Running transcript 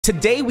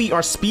Today we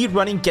are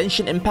speedrunning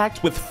Genshin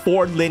Impact with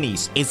 4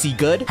 Lyneys. Is he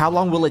good? How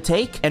long will it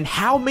take? And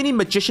how many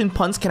magician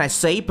puns can I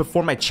say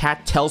before my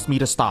chat tells me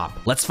to stop?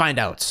 Let's find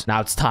out. Now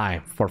it's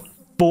time for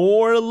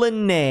 4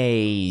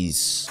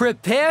 Lyneys.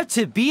 Prepare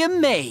to be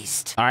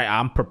amazed. All right,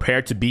 I'm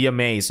prepared to be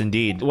amazed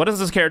indeed. What does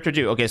this character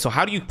do? Okay, so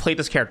how do you play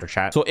this character,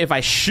 chat? So if I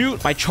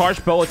shoot my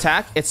charged bow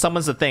attack, it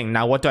summons the thing.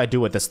 Now what do I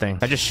do with this thing?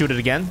 I just shoot it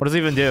again? What does it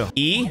even do?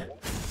 E?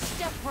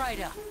 Step right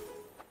up.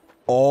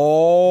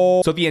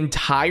 Oh, so the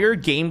entire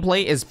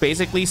gameplay is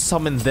basically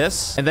summon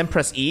this and then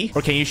press E,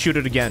 or can you shoot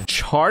it again?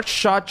 Charge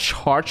shot,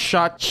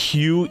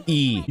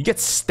 QE. You get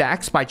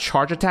stacks by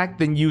charge attack,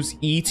 then use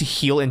E to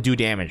heal and do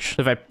damage.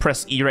 So if I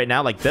press E right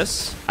now like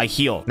this, I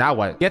heal. Now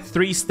what? Get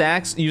 3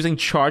 stacks using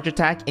charge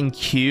attack and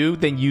Q,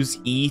 then use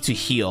E to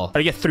heal.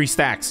 I get 3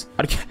 stacks.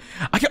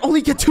 I can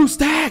only get 2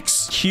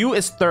 stacks. Q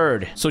is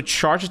 3rd. So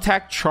charge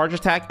attack,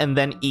 and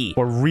then E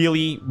for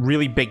really,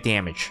 really big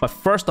damage. But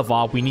first of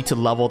all, we need to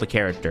level the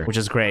character,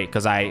 which is great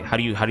because how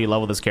do you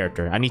level this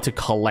character? I need to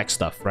collect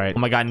stuff, right? Oh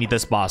my god, I need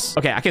this boss.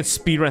 Okay, I can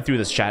speedrun through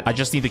this, chat. I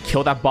just need to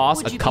kill that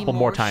boss a couple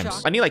more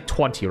times. I need like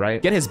 20, right?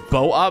 Get his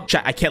bow up.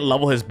 Chat, I can't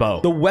level his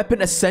bow. The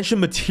weapon ascension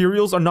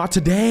materials are not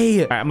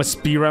today. All right, I'm gonna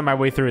speedrun my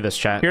way through this,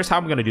 chat. Here's how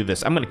I'm gonna do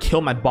this. I'm gonna kill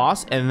my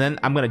boss and then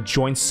I'm gonna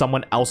join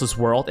someone else's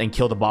world and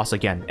kill the boss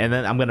again. And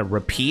then I'm gonna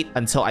repeat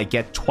until I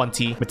get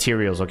 20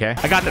 materials, okay?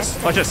 I got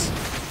this. Watch this.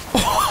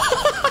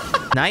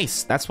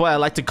 Nice. That's what I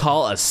like to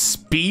call a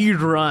speed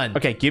run.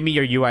 Okay, give me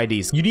your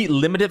UIDs. You need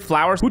limited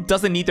flowers. Who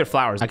doesn't need their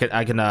flowers? I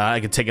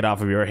can take it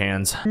off of your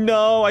hands.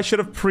 No, I should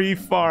have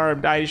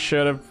pre-farmed.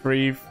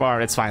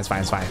 It's fine.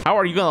 How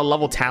are you gonna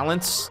level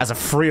talents as a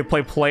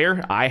free-to-play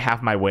player? I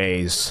have my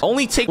ways.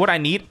 Only take what I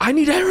need. I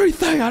need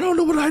everything. I don't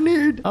know what I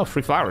need. Oh,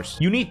 free flowers.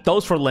 You need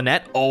those for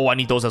Lynette. Oh, I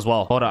need those as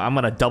well. Hold on. I'm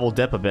gonna double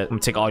dip a bit. I'm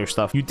gonna take all your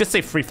stuff. You did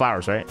say free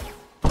flowers, right?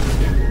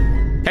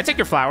 Can I take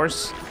your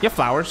flowers? You have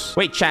flowers.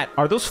 Wait, chat.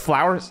 Are those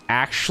flowers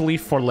actually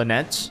for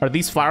Lynette? Are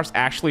these flowers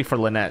actually for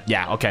Lynette?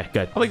 Yeah, okay,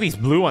 good. I'll take these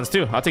blue ones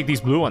too. I'll take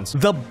these blue ones.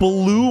 The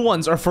blue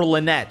ones are for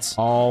Lynette.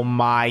 Oh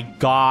my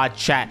god,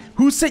 chat.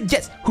 Who said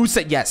yes? Who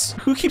said yes?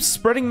 Who keeps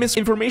spreading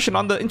misinformation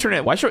on the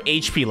internet? Why is your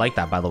HP like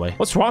that, by the way?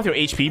 What's wrong with your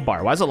HP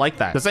bar? Why is it like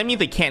that? Does that mean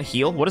they can't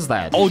heal? What is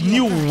that? Oh,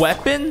 new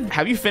weapon?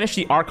 Have you finished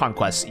the Archon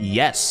quest?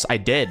 Yes, I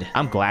did.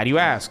 I'm glad you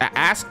asked.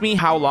 Ask me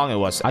how long it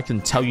was. I can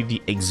tell you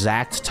the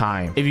exact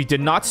time. If you did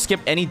not skip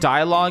any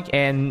dialogue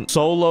and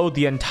solo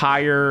the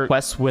entire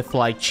quest with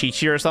like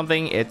Chi-Chi or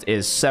something, it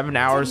is 7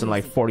 hours and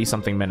like 40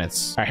 something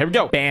minutes. All right, here we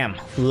go. Bam,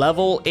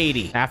 level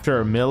 80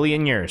 after a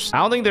million years. I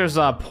don't think there's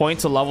a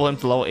point to level him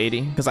to level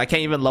 80 because I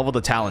can't even level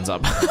the talents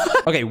up.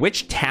 Okay,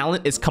 which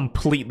talent is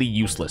completely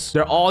useless?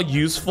 They're all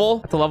useful.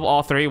 I have to level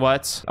all 3.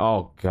 What?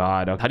 Oh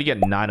god, how do you get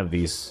 9 of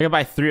these? I can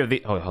buy 3 of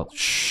these. Oh,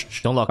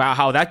 shh, don't look. Wow,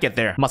 how'd that get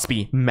there? Must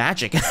be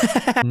magic.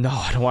 No,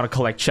 I don't want to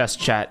collect chests,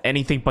 chat.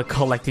 Anything but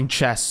collecting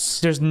chests.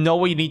 There's no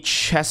way you need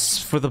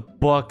chests for the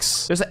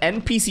books. There's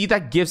an NPC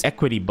that gives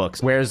equity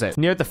books. Where is it?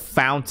 Near the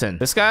fountain.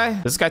 This guy?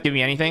 Does this guy give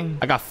me anything?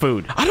 I got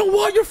food. I don't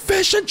want your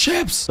fish and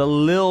chips. The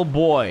little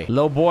boy.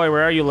 Little boy,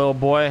 where are you, little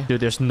boy?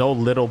 Dude, there's no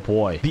little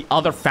boy. The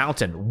other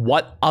fountain.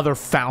 What other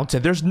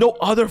fountain? There's no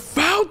other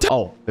fountain.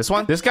 Oh, this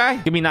one? This guy?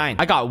 Give me 9.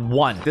 I got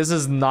 1. This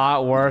is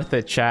not worth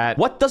it, chat.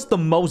 What does the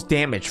most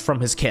damage from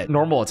his kit?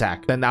 Normal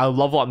attack. Then I'll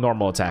level up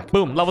normal attack.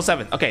 Boom, level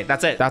 7. Okay,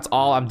 that's it. That's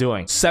all I'm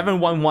doing.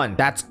 711.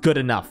 That's good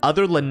enough.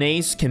 Other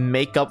Lyneys can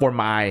make up for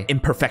my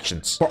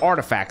imperfections. For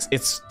artifacts,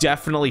 it's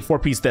definitely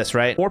 4-piece this,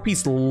 right?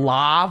 4-piece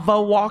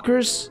lava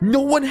walkers?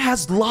 No one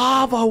has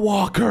lava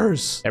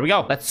walkers. There we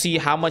go. Let's see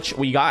how much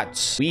we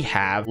got. We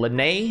have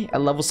Lyney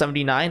at level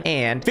 79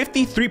 and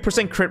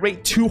 53% crit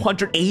rate,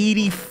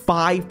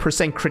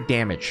 285% crit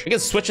damage. We can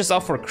switch this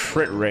out for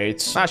crit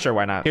rates. Not sure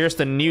why not. Here's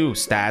the new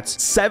stats.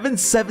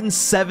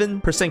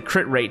 777%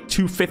 crit rate,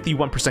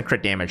 251%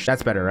 crit damage.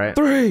 That's better, right?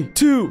 3,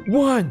 2,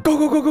 1.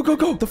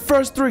 Go. The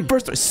first three.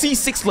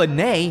 C6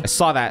 Lyney. I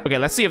saw that. Okay,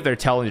 let's see if they're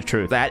telling the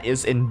truth. That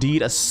is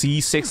indeed a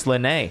C6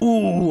 Lyney.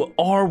 Ooh,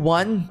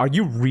 R1. Are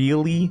you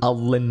really a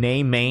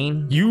Lyney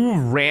main? You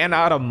ran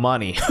out of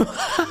money.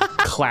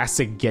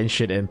 Classic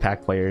Genshin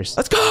Impact players.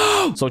 Let's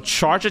go. So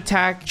charge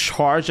attack,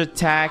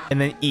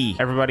 and then E.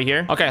 Everybody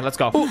here? Okay, let's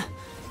go. Ooh.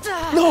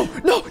 No.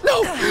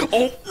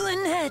 Oh,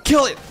 Lynette.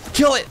 Kill it.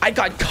 I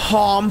got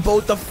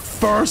comboed the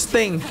first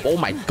thing. Oh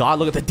my god,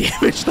 look at the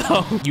damage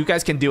though. You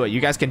guys can do it.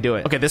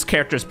 Okay, this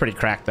character is pretty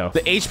cracked though.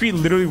 The HP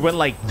literally went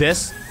like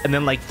this and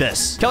then like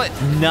this. Kill it.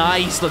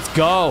 Nice, let's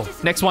go.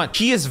 Next one.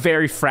 He is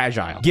very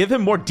fragile. Give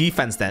him more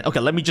defense then. Okay,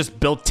 let me just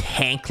build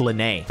tank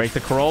Lyney. Break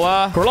the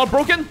Corolla. Corolla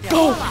broken.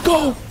 Go.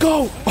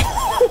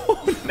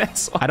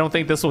 Next one. I don't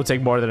think this will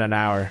take more than an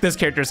hour. This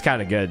character is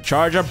kind of good.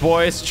 Charge up,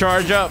 boys.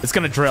 Charge up. It's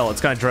gonna drill.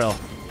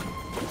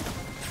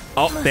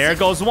 Oh, there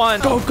goes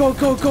one. Go.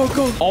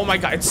 Oh my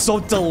god, it's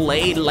so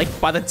delayed. Like,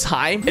 by the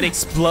time it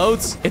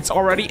explodes, it's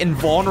already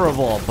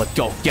invulnerable. But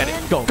go, get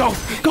it. Go.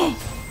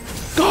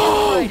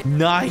 Go!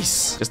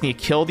 Nice. Just need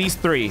to kill these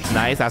 3.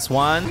 Nice. That's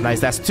 1. Nice.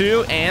 That's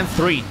 2 and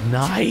 3.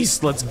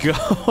 Nice. Let's go.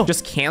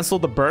 Just cancel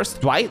the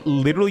burst. Do I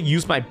literally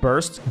use my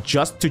burst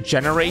just to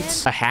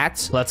generate a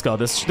hat? Let's go.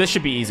 This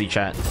should be easy,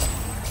 chat.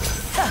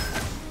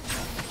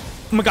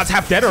 Oh my god, it's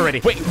half dead already.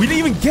 Wait, we didn't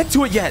even get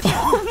to it yet.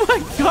 Oh my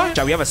god.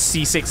 Chat, we have a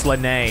C6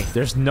 Lyneys.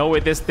 There's no way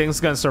this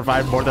thing's gonna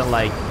survive more than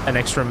like an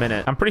extra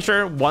minute. I'm pretty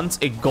sure once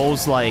it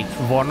goes like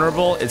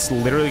vulnerable, it's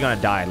literally gonna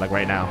die like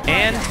right now.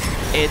 And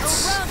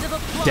it's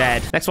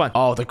dead. Next one.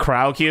 Oh, the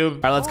crowd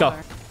cube. All right, let's go.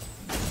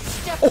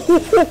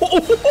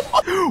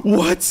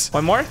 What?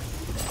 One more.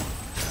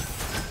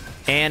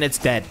 And it's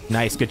dead.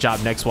 Nice. Good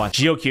job. Next one.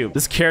 Geocube.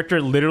 This character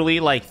literally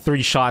like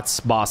 3 shots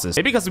bosses.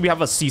 Maybe because we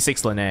have a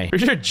C6 Lyneys.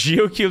 Pretty sure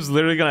Geocube's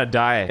literally gonna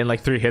die in like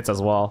 3 hits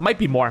as well. Might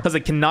be more because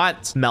it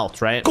cannot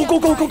melt, right? Go, go,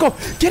 go, go, go.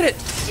 Get it.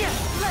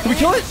 Can we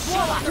kill it?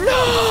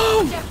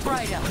 No.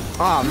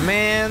 Oh,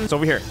 man. It's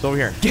over here. It's over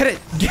here. Get it.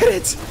 Get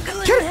it.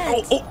 Get it.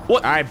 Oh, oh,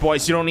 what? All right,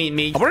 boys. You don't need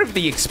me. I wonder if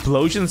the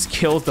explosions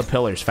kills the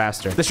pillars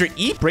faster. Does your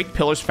E break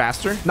pillars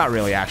faster? Not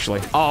really,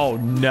 actually. Oh,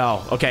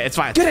 no. Okay, it's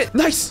fine. Get it.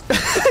 Nice.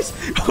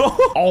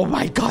 Oh,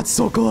 my God.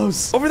 So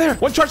close. Over there.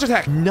 1 charge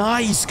attack.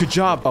 Nice. Good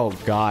job. Oh,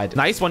 God.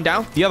 Nice. 1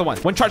 down. The other one.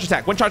 1 charge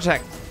attack. 1 charge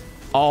attack.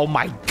 Oh,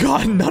 my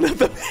God. None of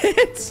them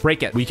hits.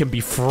 Break it. We can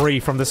be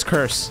free from this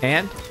curse.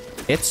 And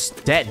it's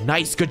dead.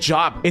 Nice. Good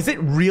job. Is it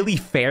really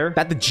fair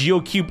that the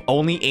Geocube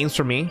only aims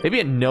for me? Maybe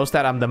it knows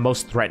that I'm the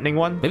most threatening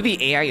one. Maybe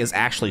the AI is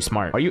actually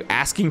smart. Are you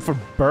asking for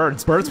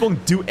birds? Birds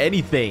won't do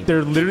anything.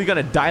 They're literally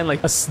gonna die in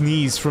like a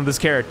sneeze from this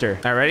character.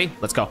 All right, ready?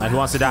 Let's go. And who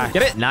wants to die?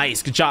 Get it?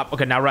 Nice. Good job.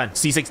 Okay, now run.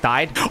 C6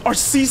 died. Our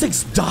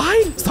C6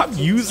 died? Stop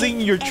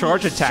using your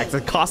charge attacks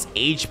that cost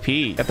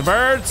HP. Get the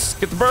birds.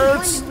 Get the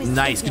birds.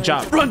 Nice. Good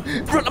job. Run.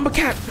 Run. I'm a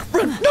cat.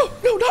 Run. No,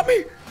 no, not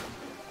me.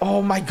 Oh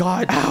my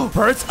god. Ow.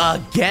 Birds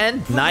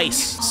again? Nice.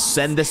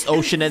 Send this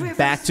Oceanid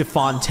back to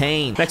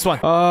Fontaine. Next one.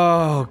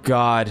 Oh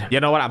god. You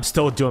know what? I'm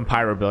still doing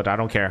Pyro build. I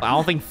don't care. I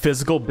don't think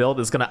physical build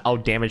is gonna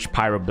outdamage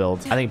Pyro build.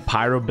 I think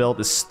Pyro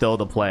build is still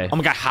the play. Oh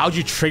my god. How'd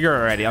you trigger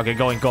already? Okay,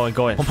 going. Oh my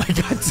god.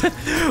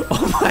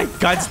 Oh my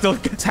god. Still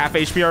it's half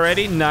HP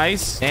already.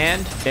 Nice.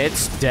 And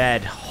it's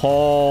dead.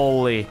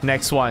 Holy.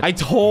 Next one. I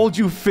told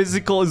you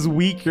physical is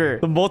weaker.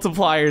 The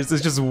multipliers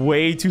is just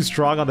way too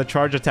strong on the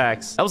charge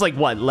attacks. That was like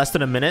what? Less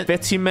than a minute?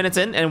 15 minutes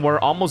in and we're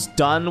almost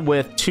done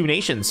with 2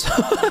 nations.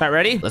 Alright,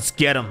 ready? Let's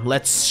get him.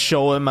 Let's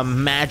show him a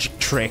magic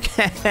trick.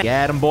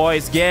 Get him,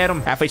 boys. Get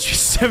him. Half HP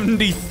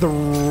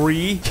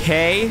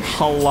 73k.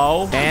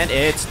 Hello. And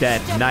it's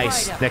dead.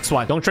 Nice. Next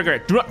one. Don't trigger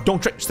it.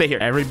 Don't trigger. Stay here.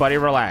 Everybody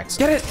relax.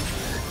 Get it.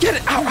 Get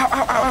it. Ow, ow,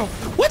 ow, ow, ow.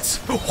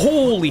 What?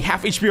 Holy,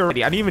 half HP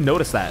already. I didn't even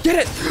notice that.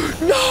 Get it.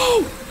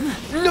 No.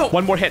 No.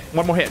 One more hit.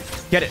 One more hit.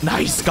 Get it.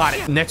 Nice. Got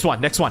it. Next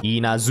one. Next one.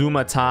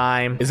 Inazuma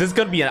time. Is this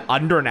going to be an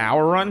under an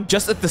hour run?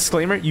 Just a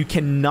disclaimer. You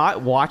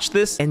cannot watch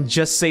this and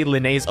just say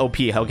Lyneys OP,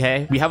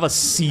 okay? We have a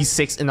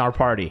C6 in our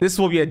party. This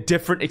will be a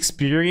different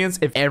experience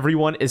if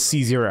everyone is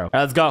C0. All right,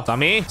 let's go. It's on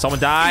me. Someone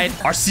died.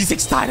 Our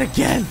C6 died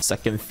again.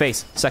 Second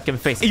phase. Second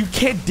phase. You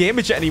can't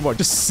damage it anymore.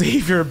 Just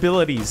save your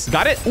abilities.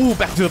 Got it? Ooh,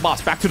 back to the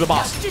boss. Back to the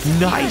boss.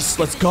 Nice.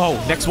 Let's go.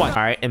 Next one. All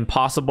right.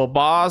 Impossible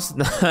boss.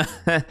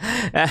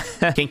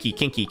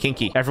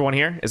 Kinky. Everyone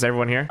here? Is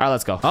everyone here? All right,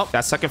 let's go. Oh,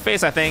 that's second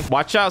phase, I think.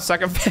 Watch out.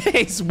 Second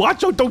phase.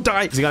 Watch out. Don't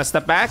die. Is he going to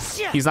step back?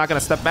 He's not going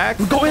to step back.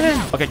 Go in.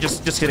 Okay,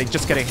 just kidding.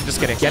 Just kidding.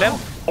 Get him.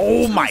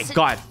 Oh my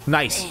god.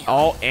 Nice.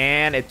 Oh,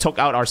 and it took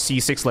out our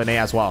C6 Lyneys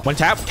as well. One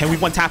tap. Can we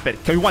one tap it?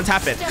 One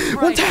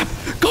tap.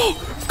 Go.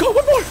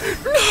 One more.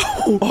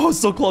 No. Oh,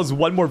 so close.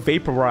 One more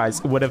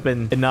vaporize would have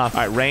been enough.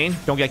 All right, rain.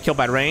 Don't get killed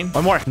by rain.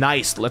 One more.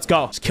 Nice. Let's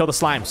go. Just kill the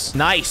slimes.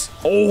 Nice.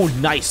 Oh,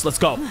 nice. Let's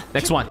go.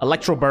 Next one.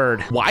 Electro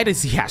bird. Why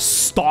does he have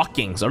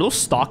stockings? Are those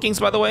stockings,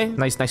 by the way?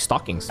 Nice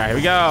stockings. All right, here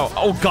we go.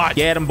 Oh god.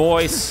 Get him,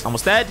 boys.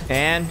 Almost dead.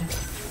 And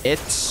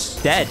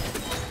it's dead.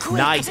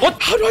 Nice. What?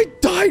 How do I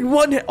die in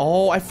 1 hit?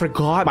 Oh, I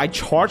forgot. My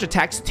charge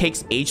attacks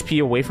takes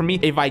HP away from me.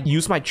 If I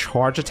use my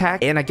charge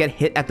attack and I get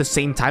hit at the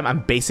same time, I'm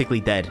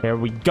basically dead. Here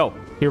we go.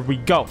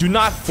 Do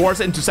not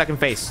force it into second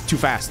phase. Too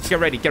fast. Get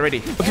ready.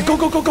 Okay, go.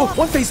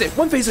 One phase it.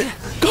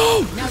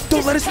 Go.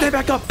 Don't let it stand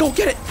back up. Go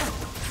get it.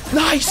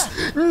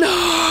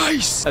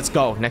 Nice. Let's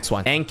go. Next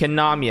one.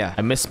 Ankanamia.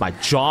 I missed my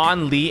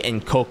John Lee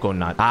and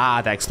Coconut.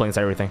 Ah, that explains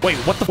everything. Wait,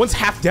 what the? One's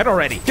half dead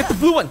already. Get the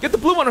blue one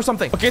or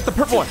something. Okay, get the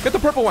purple one. Where's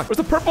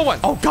the purple one?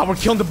 Oh god, we're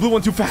killing the blue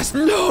one too fast.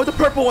 No, the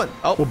purple one.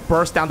 Oh, we'll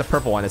burst down the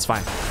purple one. It's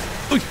fine.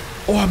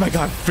 Oh my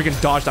god,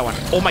 freaking dodge that one.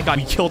 Oh my god,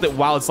 we killed it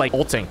while it's like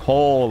ulting.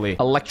 Holy.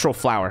 Electro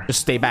flower.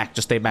 Just stay back.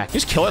 Can you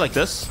just kill it like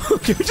this?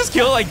 Can we just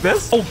kill it like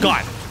this? Oh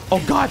god.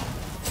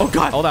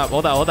 Hold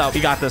out. We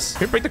got this.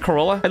 Can we break the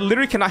Corolla? I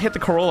literally cannot hit the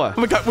Corolla.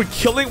 Oh my god, we're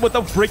killing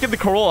without breaking the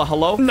Corolla.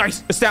 Hello?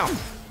 Nice. It's down.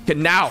 Okay,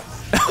 now.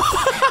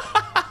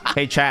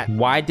 Hey, chat.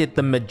 Why did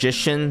the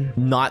magician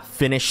not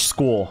finish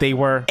school? They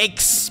were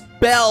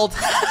expelled.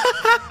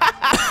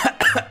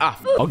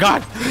 Oh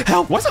god.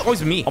 Help. Why's it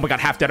always me? Oh my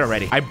god, half dead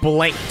already. I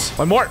blinked.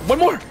 One more.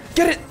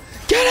 Get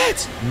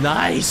it.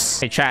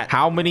 Nice. Hey, chat.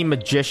 How many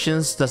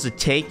magicians does it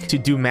take to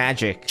do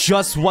magic?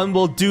 Just one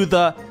will do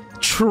the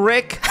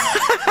trick.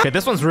 Okay,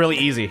 this one's really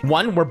easy.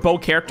 1, we're bow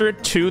character.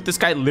 2, this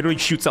guy literally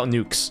shoots out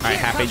nukes. All right,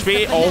 half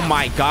HP. Oh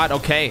my god.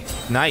 Okay,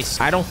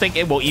 nice. I don't think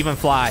it will even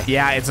fly.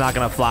 Yeah, it's not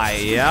gonna fly.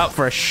 Yep,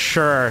 for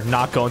sure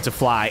not going to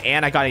fly.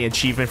 And I got an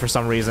achievement for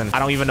some reason. I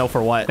don't even know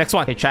for what. Next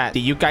one. Hey, chat.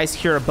 Did you guys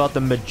hear about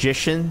the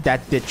magician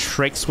that did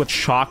tricks with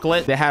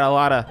chocolate? They had a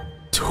lot of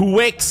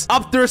Twix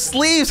up their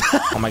sleeves.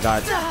 Oh my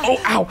god. Oh,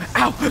 ow,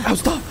 ow, ow,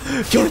 stop.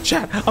 Kill the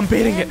chat. I'm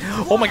baiting it.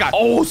 Oh my god.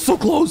 Oh, so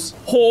close.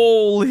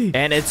 Holy.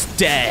 And it's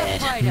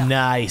dead.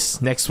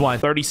 Nice. Next one.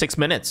 36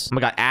 minutes. Oh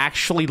my god.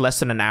 Actually less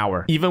than an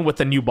hour. Even with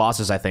the new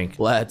bosses, I think.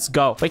 Let's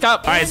go. Wake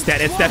up. All right, it's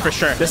dead. It's dead for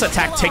sure. This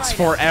attack takes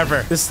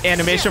forever. This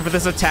animation for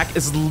this attack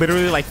is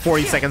literally like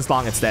 40 seconds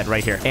long. It's dead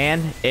right here.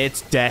 And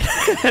it's dead.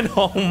 And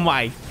oh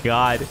my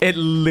god. It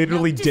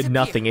literally did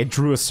nothing. It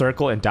drew a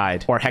circle and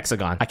died. Or a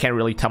hexagon. I can't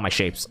really tell my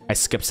shapes. I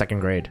skipped 2nd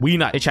grade. We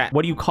not. Hey, chat.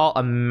 What do you call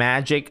a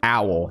magic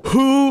owl?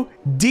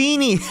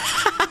 Houdini.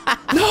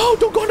 No,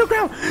 don't go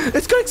underground.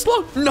 It's gonna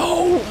explode.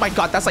 No, my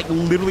god, that's like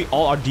literally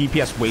all our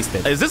DPS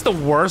wasted. Is this the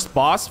worst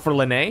boss for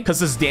Lyneys? Because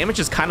his damage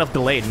is kind of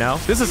delayed, no?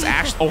 This is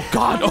actually, oh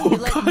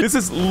god. This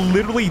is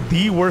literally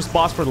the worst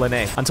boss for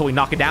Lyneys. Until we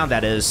knock it down,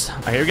 that is. All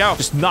right, here we go.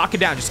 Just knock it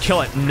down. Just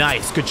kill it.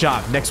 Nice. Good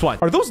job. Next one.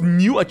 Are those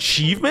new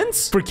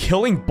achievements for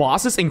killing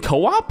bosses in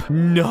co-op?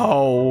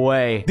 No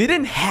way. They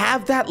didn't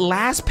have that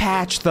last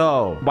patch,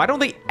 though. Why don't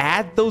they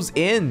add those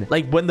in?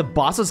 Like when the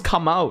bosses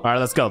come out. All right,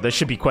 let's go. This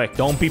should be quick.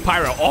 Don't be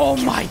pyro. Oh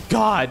my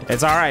god.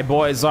 It's all right,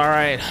 boys. All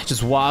right.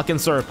 Just walk in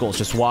circles.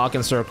 Just walk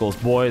in circles,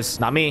 boys.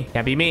 Not me.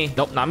 Can't be me.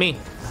 Nope, not me.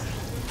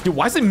 Dude,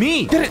 why is it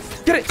me? Get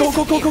it. Get it. Go,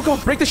 go, go, go, go.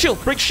 Break the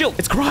shield. Break shield.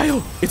 It's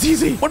cryo. It's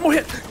easy. One more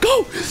hit.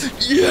 Go.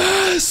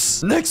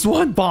 Yes. Next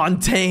one.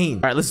 Fontaine.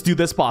 All right, let's do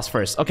this boss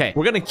first. Okay,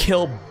 we're gonna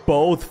kill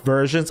both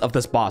versions of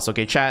this boss.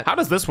 Okay, chat. How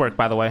does this work,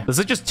 by the way? Does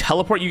it just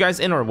teleport you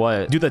guys in or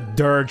what? Do the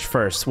dirge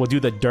first. We'll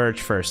do the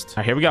dirge first. All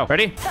right, here we go.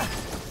 Ready?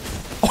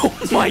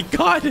 Oh my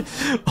god.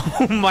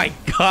 Oh my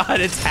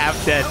god. It's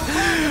half dead.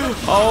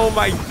 Oh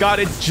my god.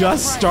 It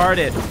just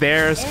started.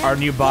 There's our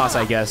new boss,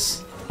 I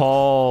guess.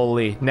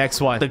 Holy.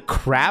 Next one. The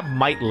crab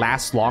might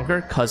last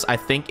longer because I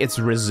think it's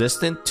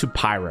resistant to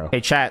pyro. Hey,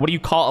 chat. What do you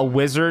call a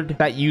wizard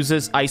that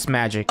uses ice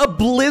magic? A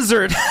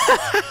blizzard.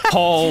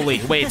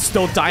 Holy. Wait, it's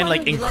still dying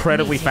like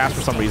incredibly fast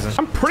for some reason.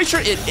 I'm pretty sure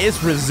it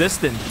is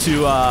resistant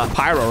to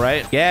pyro,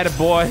 right? Get it,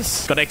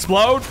 boys. Gonna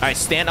explode. All right,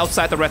 stand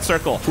outside the red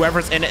circle.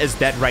 Whoever's in it is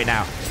dead right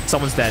now.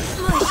 Someone's dead.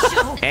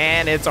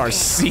 And it's our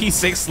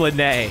C6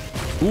 Lyneys.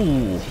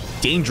 Ooh.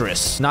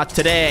 Dangerous. Not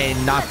today.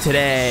 Not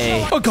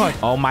today. Oh god.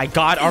 Oh my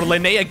god. Our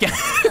Lyneys again.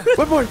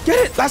 One more.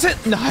 Get it. That's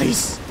it.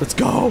 Nice. Let's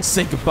go.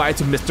 Say goodbye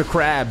to Mr.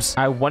 Krabs.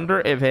 I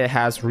wonder if it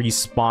has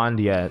respawned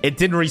yet. It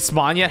didn't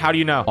respawn yet? How do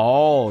you know?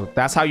 Oh,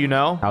 that's how you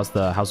know? How's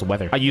the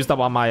weather? I used up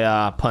all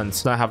my puns.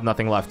 So I have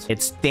nothing left.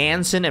 It's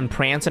dancing and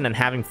prancing and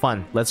having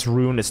fun. Let's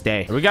ruin this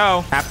day. Here we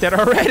go. Half dead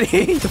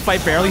already. The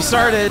fight barely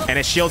started. And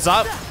it shields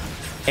up.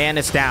 And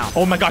it's down.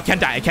 Oh my god, can't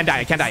die. I can't die.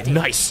 I can't die.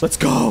 Nice. Let's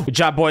go. Good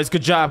job, boys.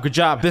 Good job. Good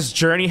job. This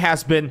journey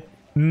has been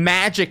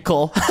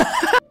magical.